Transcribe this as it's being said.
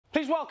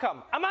Please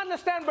welcome Amandla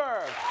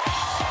Stenberg.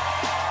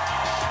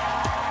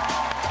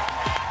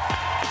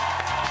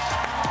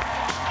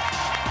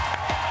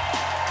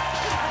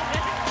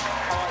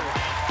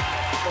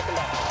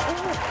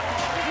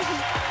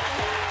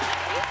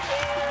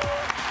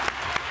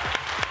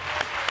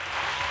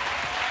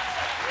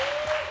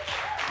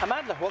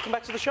 Amandla, welcome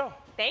back to the show.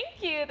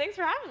 Thank you. Thanks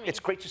for having me. It's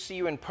great to see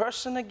you in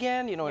person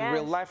again, you know, in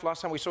real life.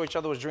 Last time we saw each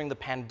other was during the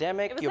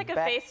pandemic. It was like a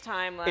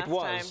FaceTime last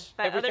time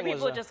that other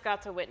people just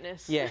got to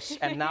witness. Yes,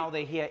 and now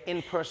they're here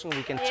in person.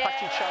 We can touch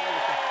each other,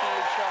 we can feel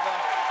each other.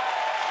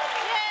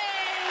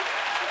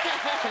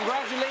 Yay!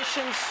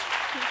 Congratulations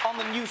on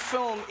the new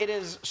film. It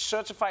is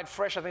certified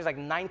fresh. I think it's like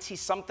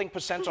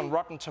 90-something% on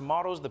Rotten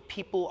Tomatoes. The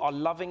people are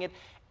loving it.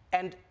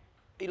 And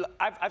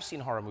I've seen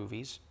horror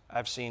movies.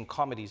 I've seen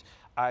comedies.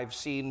 I've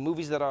seen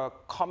movies that are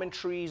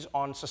commentaries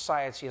on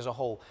society as a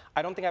whole.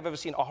 I don't think I've ever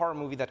seen a horror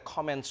movie that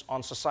comments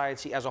on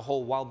society as a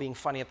whole while being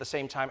funny at the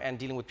same time and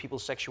dealing with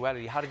people's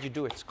sexuality. How did you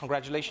do it?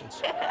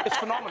 Congratulations. It's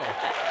phenomenal.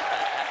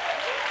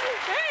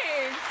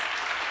 Thanks.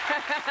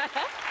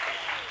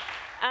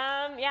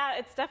 Yeah,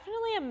 it's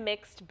definitely a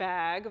mixed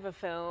bag of a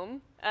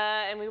film.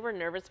 And we were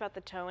nervous about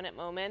the tone at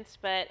moments,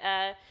 but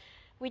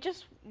we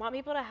just want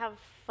people to have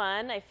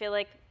fun. I feel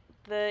like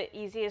the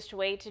easiest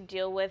way to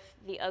deal with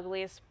the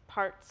ugliest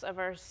parts of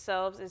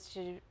ourselves is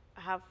to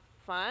have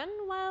fun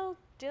while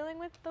dealing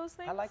with those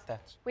things. I like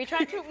that. We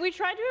tried to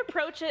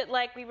approach it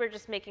like we were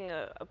just making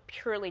a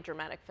purely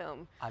dramatic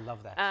film. I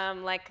love that.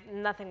 Like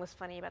nothing was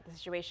funny about the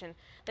situation.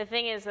 The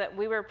thing is that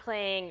we were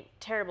playing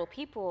terrible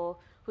people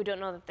who don't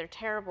know that they're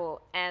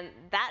terrible, and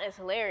that is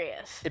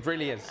hilarious. It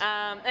really is.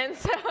 And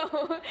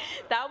so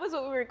that was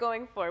what we were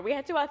going for. We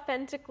had to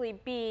authentically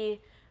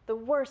be the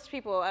worst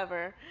people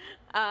ever.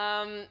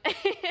 And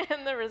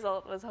the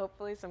result was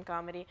hopefully some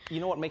comedy. You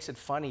know what makes it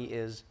funny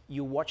is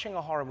you watching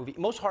a horror movie.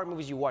 Most horror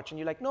movies you watch and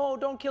you're like, no,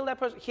 don't kill that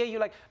person. Here you're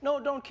like, no,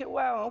 don't kill.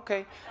 Well,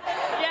 okay.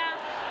 Yeah.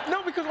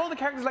 No, because all the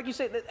characters, like you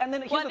say, and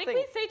then here's the thing. I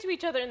think we say to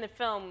each other in the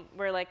film,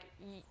 we're like,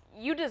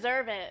 you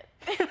deserve it.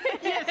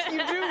 Yes, you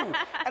do.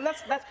 And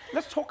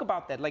let's talk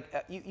about that. Like,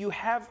 you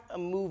have a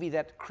movie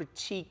that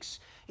critiques,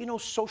 you know,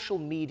 social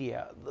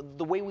media,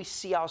 the way we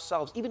see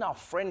ourselves, even our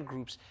friend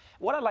groups.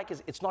 What I like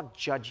is it's not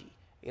judgy.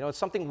 You know, it's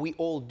something we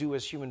all do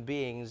as human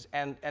beings,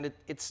 and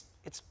it's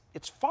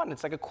fun.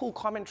 It's like a cool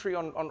commentary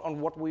on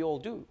what we all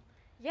do.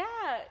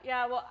 Yeah.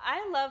 Well,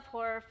 I love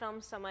horror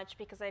films so much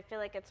because I feel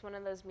like it's one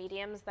of those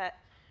mediums that,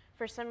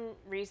 for some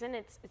reason,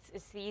 it's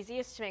the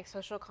easiest to make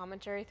social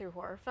commentary through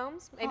horror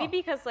films. Maybe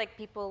because like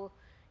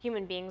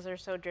human beings are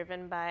so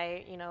driven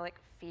by, you know, like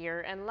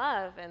fear and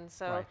love, and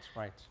so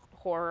right.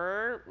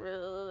 Horror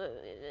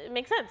it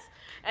makes sense.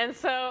 And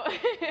so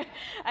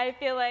I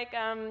feel like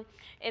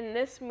in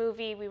this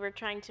movie we were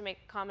trying to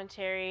make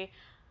commentary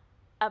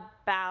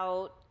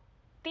about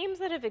themes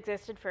that have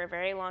existed for a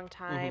very long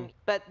time.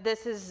 But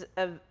this is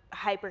a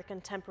hyper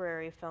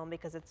contemporary film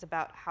because it's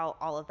about how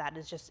all of that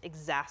is just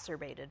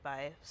exacerbated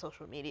by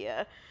social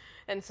media.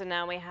 And so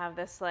now we have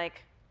this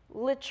like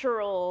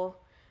literal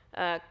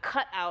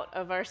cutout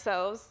of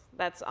ourselves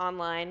that's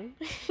online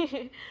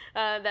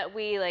that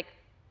we like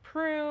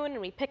prune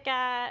and we pick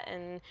at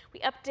and we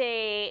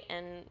update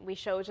and we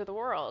show to the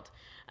world.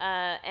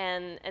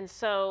 And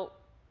so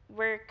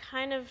we're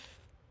kind of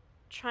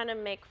trying to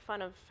make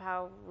fun of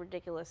how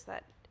ridiculous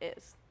that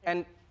is.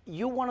 And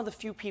you're one of the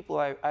few people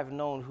I've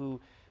known who,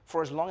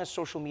 for as long as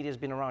social media has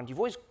been around, you've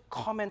always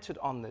commented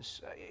on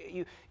this.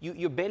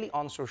 You're barely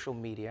on social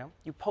media.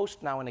 You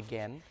post now and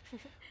again.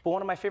 But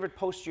one of my favorite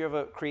posts you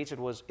ever created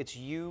was, it's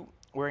you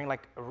wearing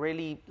like a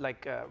really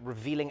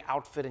revealing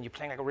outfit and you're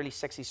playing like a really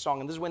sexy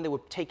song. And this is when they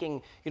were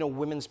taking, you know,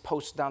 women's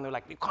posts down. They're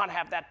like, you can't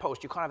have that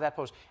post, you can't have that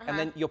post. And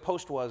then your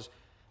post was,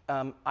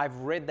 I've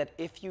read that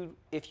if you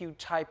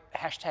type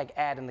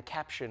 #ad in the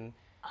caption,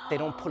 they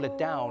don't pull it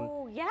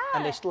down. Yeah.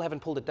 And they still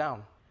haven't pulled it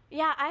down.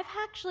 Yeah, I've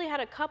actually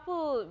had a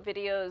couple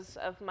videos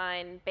of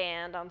mine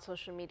banned on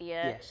social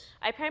media. Yes.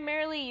 I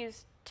primarily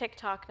use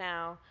TikTok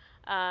now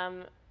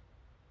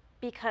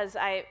because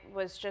I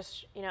was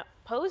just, you know,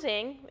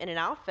 posing in an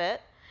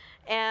outfit,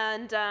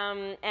 and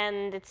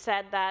it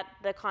said that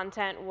the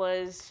content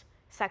was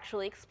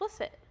sexually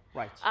explicit.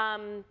 Right.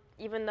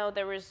 Even though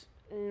there was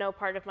no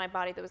part of my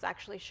body that was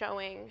actually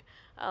showing,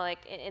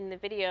 like in the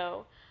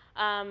video.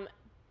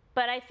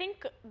 But I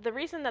think the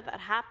reason that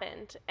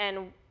happened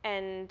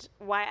and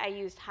why I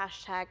used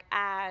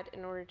 #ad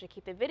in order to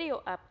keep the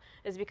video up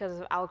is because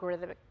of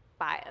algorithmic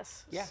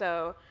bias. Yeah.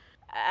 So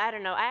I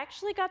don't know. I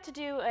actually got to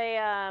do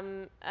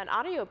an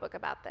audiobook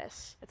about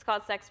this. It's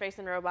called Sex, Race,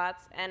 and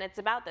Robots, and it's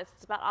about this.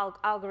 It's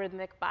about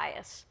algorithmic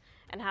bias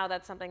and how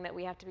that's something that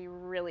we have to be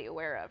really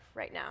aware of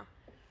right now.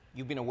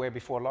 You've been aware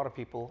before a lot of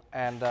people,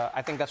 and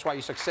I think that's why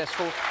you're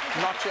successful,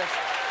 not just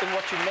in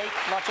what you make,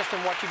 not just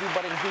in what you do,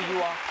 but in who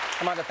you are.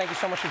 Amandla, thank you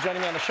so much for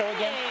joining me on the show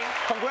again.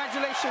 Thanks.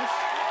 Congratulations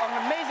on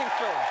an amazing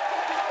film.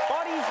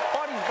 Bodies,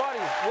 Bodies,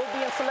 Bodies will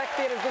be in select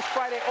theaters this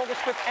Friday,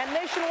 August 5th, and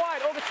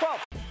nationwide, August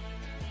 12th.